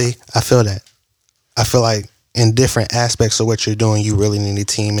for that. See, I feel that. I feel like in different aspects of what you're doing, you really need a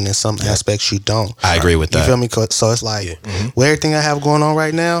team, and in some aspects you don't. I agree with that. You feel me? So it's like with everything I have going on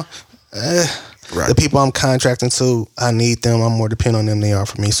right now, the people I'm contracting to, I need them. I'm more dependent on them than they are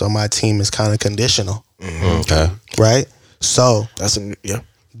for me. So my team is kind of conditional. Okay. Right? So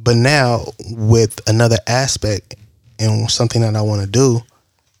but now with another aspect and something that I want to do,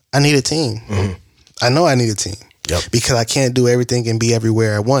 I need a team. I know I need a team. Yep. Because I can't do everything and be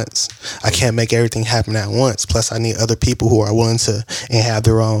everywhere at once. I can't make everything happen at once. Plus, I need other people who are willing to and have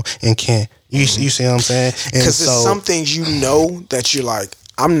their own and can. You see what I'm saying? Because there's some things that you're like,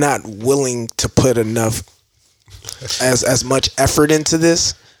 I'm not willing to put enough as much effort into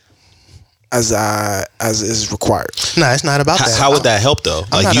this as is required. No, it's not about that. How would that help though?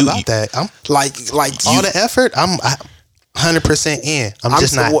 I'm not about that. I'm like all the effort. I'm 100% in. I'm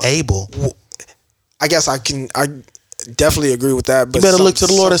just not able. I guess I definitely agree with that. But you better look to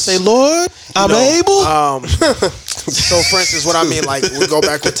the Lord and say, Lord, I'm able. So, for instance, what I mean, like we go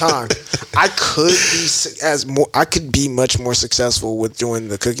back with time, I could be much more successful with doing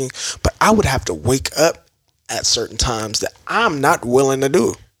the cooking, but I would have to wake up at certain times that I'm not willing to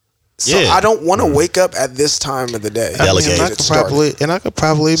do. So I don't want to wake up at this time of the day. I could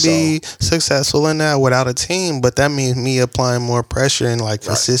probably be successful in that without a team, but that means me applying more pressure and like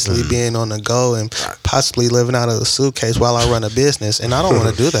consistently being on the go and possibly living out of a suitcase while I run a business, and I don't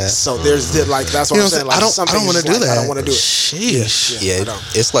want to do that. So there's that's what I'm saying. Like, I don't want to do that. I don't want to do it. Sheesh.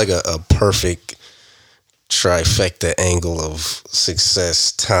 It's like a perfect trifecta angle of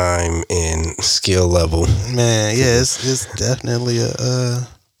success, time, and skill level. Man, it's definitely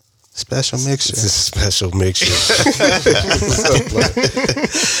Special mixture. It's a special mixture.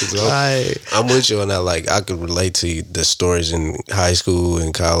 I'm with you on that. Like, I could relate to the stories in high school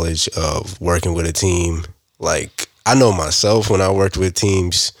and college of working with a team. Like, I know myself when I worked with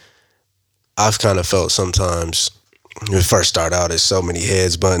teams, I've kind of felt sometimes when we first start out, there's so many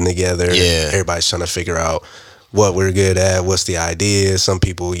heads butting together. Yeah. Everybody's trying to figure out what we're good at, what's the idea. Some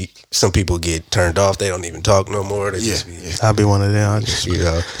people get turned off. They don't even talk no more. They just be, I'll be one of them. I just, you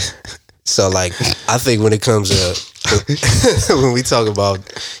know. So, like, I think when it comes to when we talk about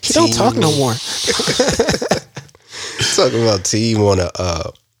He don't talk no more. talking about team on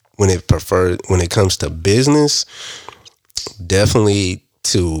a when it comes to business, definitely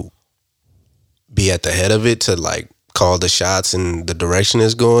to be at the head of it, to like call the shots and the direction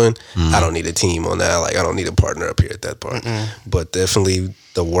it's going. I don't need a team on that. Like, I don't need a partner up here at that part. But definitely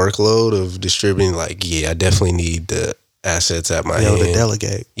the workload of distributing, like, yeah, I definitely need the assets at my hand. to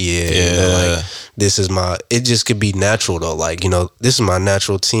delegate. Yeah, you know, like, this is my, it just could be natural though. Like, you know, this is my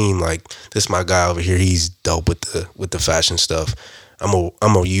natural team. Like, this is my guy over here. He's dope with the fashion stuff. I'm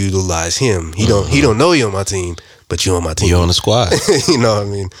gonna utilize him. He don't know you on my team, but you on my team. You on the squad. You know what I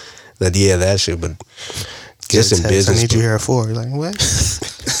mean? That shit. But just in business, I need you here at 4. You're like, what?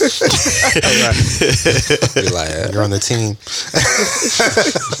 You're like, You're on the team.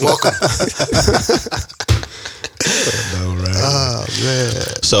 Welcome. Oh man.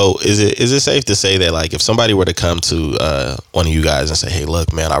 So is it safe to say that, like, if somebody were to come to one of you guys and say, hey,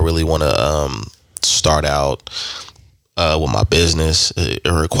 look, man, I really want to start out with my business. It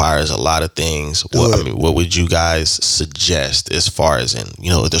requires a lot of things. What would you guys suggest as far as in, you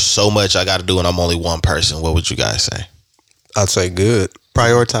know, there's so much I got to do and I'm only one person. What would you guys say? I'd say good.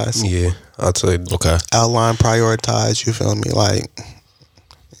 Prioritize. Yeah, I'd say Okay. Outline, prioritize. You feel me? Like,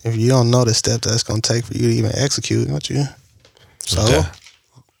 if you don't know the step that's gonna take for you to even execute, don't you? So. Okay.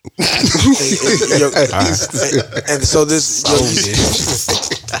 And so this.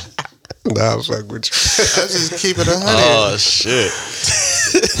 Nah, fuck with you. I just keep it 100. Oh shit.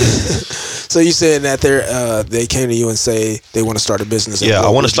 So you said that they came to you and say they want to start a business. Yeah, I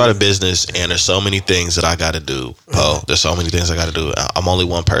want to start a business, and there's so many things that I got to do. There's so many things I got to do. I'm only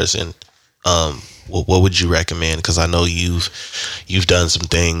one person. What would you recommend? Because I know you've done some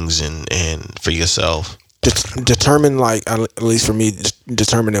things and for yourself. Determine, like, at least for me,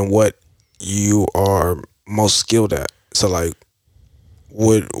 determining what you are most skilled at. So, like,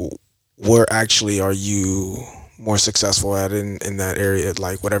 where actually are you more successful at in that area,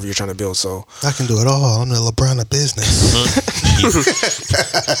 like whatever you're trying to build? So I can do it all. I'm the LeBron of business.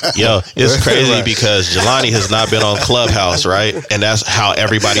 Yo, it's crazy because Jelani has not been on Clubhouse, right? And that's how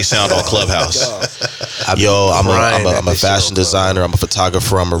everybody sound on Clubhouse. Yo, I'm a fashion designer. I'm a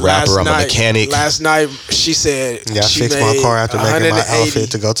photographer. I'm a rapper. I'm a mechanic. Last night she said Yeah, I she fixed my made car after making my 180.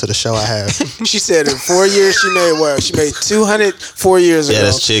 outfit to go to the show I have. She said in 4 years she made what? She made 200 4 years ago. Yeah,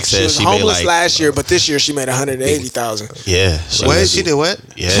 this chick said was she made, homeless like, last year, but this year she made 180,000. Yeah. Wait, she did what?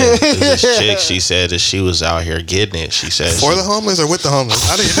 Yeah, this chick, she said that she was out here getting it. She said For the homeless or with the homeless?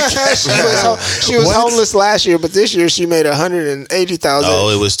 I didn't catch She was What? homeless last year, but this year she made 180,000. Oh,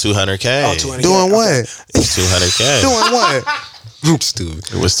 it was 200K. Oh, 200K. Doing what? It was 200K. Doing what? Stupid.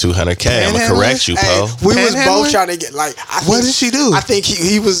 It was 200K. I'm gonna correct you, Hey, Po. we was Panhandling? both trying to get, like, What did she do? I think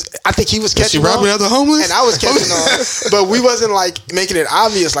he was She catching robbed on, me other homeless? and I was catching on, but we wasn't like making it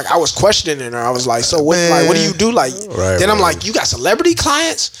obvious. Like, I was questioning her. I was like, so what? Like, what do you do? Like, Right, then I'm right. like, you got celebrity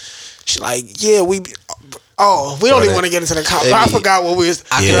clients? She's like, yeah, we. Oh, we don't even want to get into the conversation. I forgot what we was.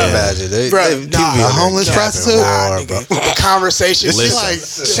 I Yeah. can imagine. Bro, nah, a homeless prostitute? The conversation. Is she Listen. like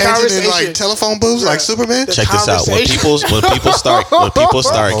The changing in like conversation. telephone booths like Superman? The Check this out. When conversation. people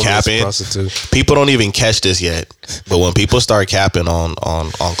start capping, Prostitute. people don't even catch this yet. But when people start capping on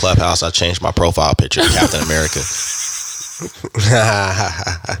Clubhouse, I changed my profile picture to Captain America. Yeah,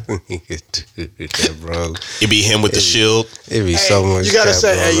 bro. It be him with the shield. It be Hey, so much. you gotta cap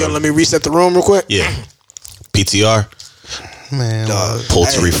say, hey, going yo, on. let me reset the room real quick. Yeah. PTR. Man, Pull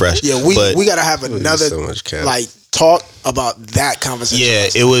to refresh. Yeah, we But gotta have another so much cap. like talk about that conversation. yeah,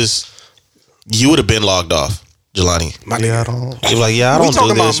 it was. You would have been logged off, Jelani. My yeah, I nigga. don't. You're like, yeah, I We don't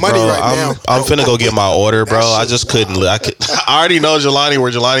talking do about this, money bro. right now. I'm finna go get my order, bro. I shit just couldn't. I already know Jelani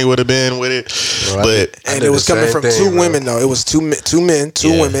where Jelani would have been with it, Bro, but I And did it was the coming same from thing, two bro. women though. It was two men, two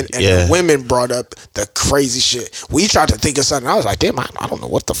Yeah, women, and yeah. the women brought up the crazy shit. We tried to think of something. I was like, damn, I don't know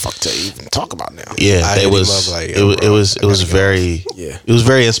what the fuck to even talk about now. yeah, I they hit him was. up like, it yo, was. bro, It was. I It was gotta go. very. Yeah. It was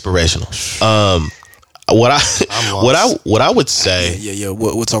very inspirational. What I would say. Yeah.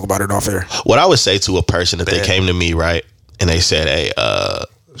 We'll talk about it off air. What I would say to a person if they came to me, right, and they said, "Hey, I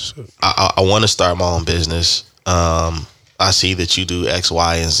want to start my own business. I I see that you do X,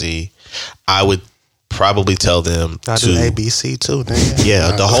 Y, and Z, I would probably tell them I to do ABC too, nigga.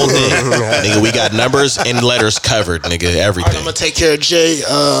 Yeah, the whole thing. Nigga, we got numbers and letters covered, nigga, everything. I'm gonna take care of Jay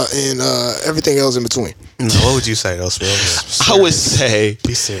and everything else in between. No, what would you say though, Spill? I would say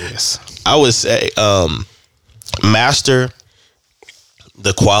Be serious. master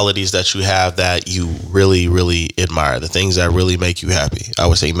the qualities that you have that you really, really admire, the things that really make you happy. I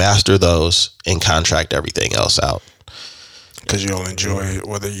would say master those and contract everything else out. Because you'll enjoy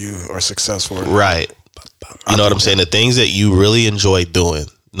whether you are successful or not. Right. You know what I'm saying? The things that you really enjoy doing,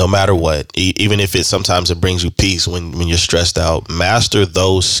 no matter what, even if sometimes it brings you peace when you're stressed out, master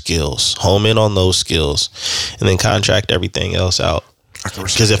those skills, home in on those skills, and then contract everything else out.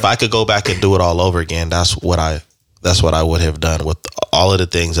 Because if I could go back and do it all over again, that's what I would have done with all of the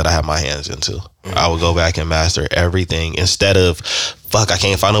things that I have my hands into. Mm-hmm. I would go back and master everything instead of, fuck, I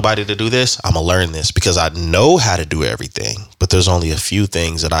can't find nobody to do this. I'm going to learn this because I know how to do everything. But there's only a few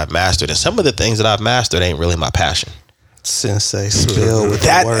things that I've mastered. And some of the things that I've mastered ain't really my passion. Sensei Spill with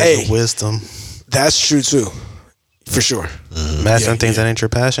That- the words hey. of wisdom. That's true too, for sure. Mm-hmm. Mastering things that ain't your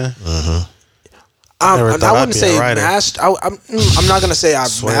passion. Mm-hmm. I Never thought I'd wouldn't be say a writer. master. I'm not gonna say I've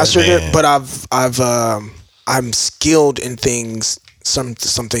Swear, mastered man. it, but I'm skilled in things. Some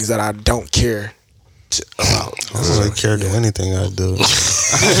things that I don't care about. I don't really care to anything I do.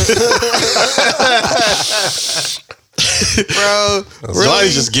 Bro, Johnny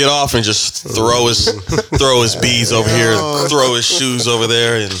just get off and just throw his beads over here, throw his shoes over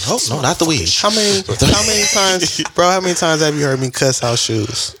there, and oh no, not the weed. How many times, bro? How many times have you heard me cuss out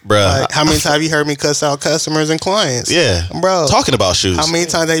shoes, Bruh. Like, how many times have you heard me cuss out customers and clients? Yeah, bro. Talking about shoes. How many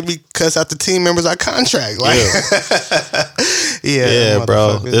times have you cuss out the team members I contract? Like, Yeah,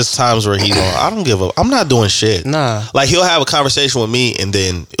 bro. There's times where I don't give a. I'm not doing shit. Nah. Like he'll have a conversation with me, and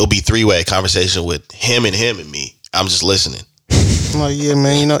then it'll be 3-way conversation with him and me. I'm just listening. I'm like, yeah,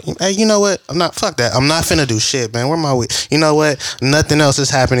 man. Hey, you know what? Fuck that. I'm not finna do shit, man. Where my weed? You know what? Nothing else is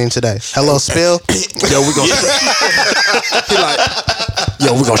happening today. Hello, Spill. Yo, we gonna. He like,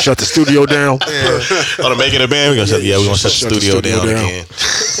 yo, we gonna shut the studio down. On Making a Band, we're gonna shut the studio down again.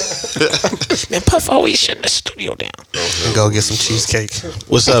 Man, Puff always shutting the studio down. And go get some cheesecake.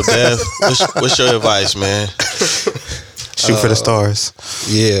 What's up, Dev? What's your advice, man? Shoot for the stars.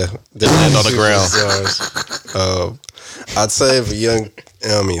 Yeah, Land on the ground. I'd say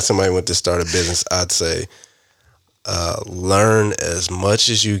if somebody went to start a business, I'd say learn as much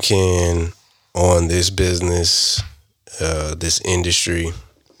as you can on this business, this industry,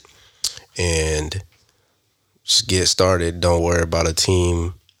 and just get started. Don't worry about a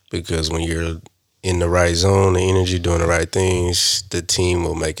team, because when you're in the right zone, the energy, doing the right things, the team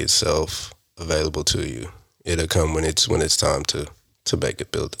will make itself available to you. It'll come when it's time to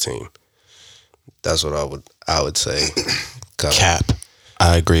build the team. That's what I would say. Cap.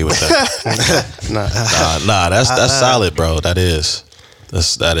 I agree with that. Nah, that's solid, bro. That is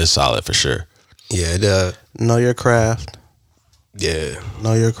solid for sure. Yeah, Know your craft. yeah.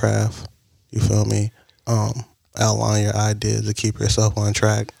 Know your craft. You feel me? Outline your ideas to keep yourself on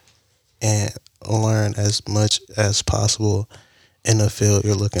track, and learn as much as possible in the field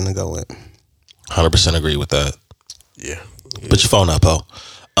you're looking to go in. 100% agree with that. Yeah. Put your phone up, Ho.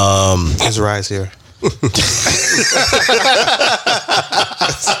 His rise here. You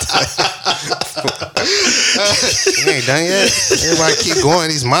ain't done yet. Everybody keep going.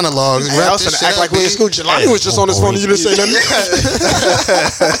 These monologues. Hey, I was gonna act like we in school. Jelani was just on his phone and you didn't say nothing.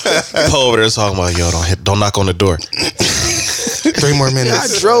 Poe over there talking about, yo, don't knock on the door. 3 more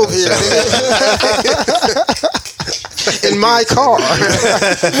minutes. I drove here in my car.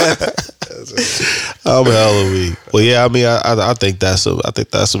 I'm hella weak. Well, yeah, I mean, I think that's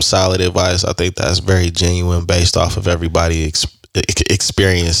some solid advice. I think that's very genuine, based off of everybody's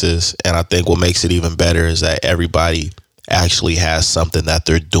experiences, and I think what makes it even better is that everybody actually has something that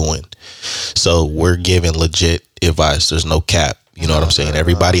they're doing. So we're giving legit advice. There's no cap. You know what I'm saying?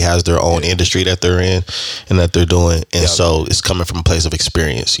 Everybody has their own industry that they're in and that they're doing. And so it's coming from a place of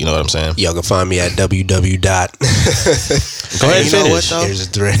experience. You know what I'm saying? Y'all can find me at www. Go ahead and finish.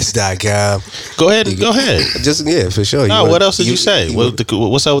 Here'sthreads.com. Go ahead. Just, for sure. No, what else did you say?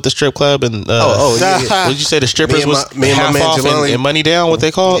 What's up with the strip club? And yeah. What did you say? The strippers Me and my half man off Jelani. and money down? What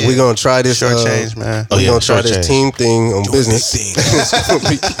they call it? We're going to try this. Short change, man. We're going to try short this change. team thing on business. It's gonna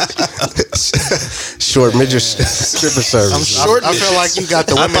be short midget stripper service. I feel like you got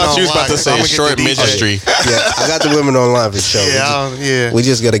the I women thought you was on about to lock, so say I'ma get short the DJ. midgetry. Yeah, I got the women online for sure. Yeah, We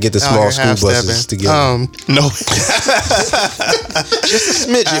just got to get the small Out here school buses half-stepping. together. No. Just a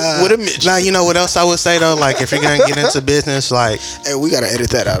smidget with a midget. Now, you know what else I would say though? Like, if you're gonna get into business, like, Hey, we gotta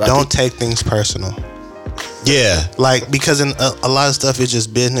edit that out. don't take things personal. Yeah. Like, because in a lot of stuff it's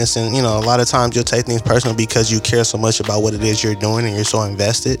just business, and you know, a lot of times you'll take things personal because you care so much about what it is you're doing and you're so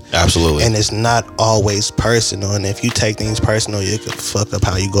invested. Absolutely. And it's not always personal, and if you take things personal, you could fuck up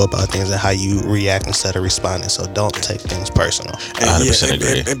how you go about things and how you react instead of responding. So don't take things personal. And, 100%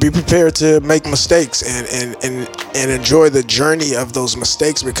 agree. and be prepared to make mistakes and enjoy the journey of those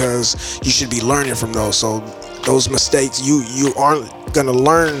mistakes, because you should be learning from those. So those mistakes, you aren't gonna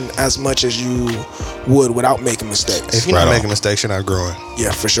learn as much as you would without making mistakes. If you're Right not on. making mistakes, you're not growing.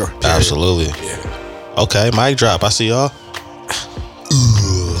 Yeah, for sure. Absolutely. Yeah. Okay, mic drop. I see y'all.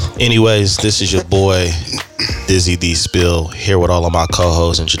 Anyways, this is your boy Dizzy D Spill here with all of my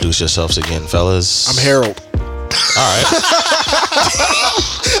co-hosts. Introduce yourselves again, fellas. I'm Harold. All right.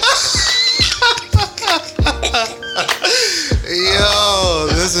 Yo,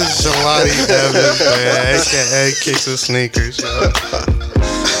 this is Jelani Evans, man, aka Kicks and Sneakers. Yo.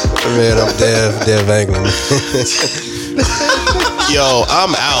 Man, I'm Dev Anglin. Yo,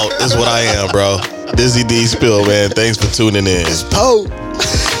 I'm out is what I am, bro. Dizzy D Spill, man. Thanks for tuning in. Poe.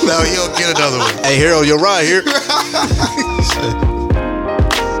 No, you'll get another one. Hey, Harold, you're right here.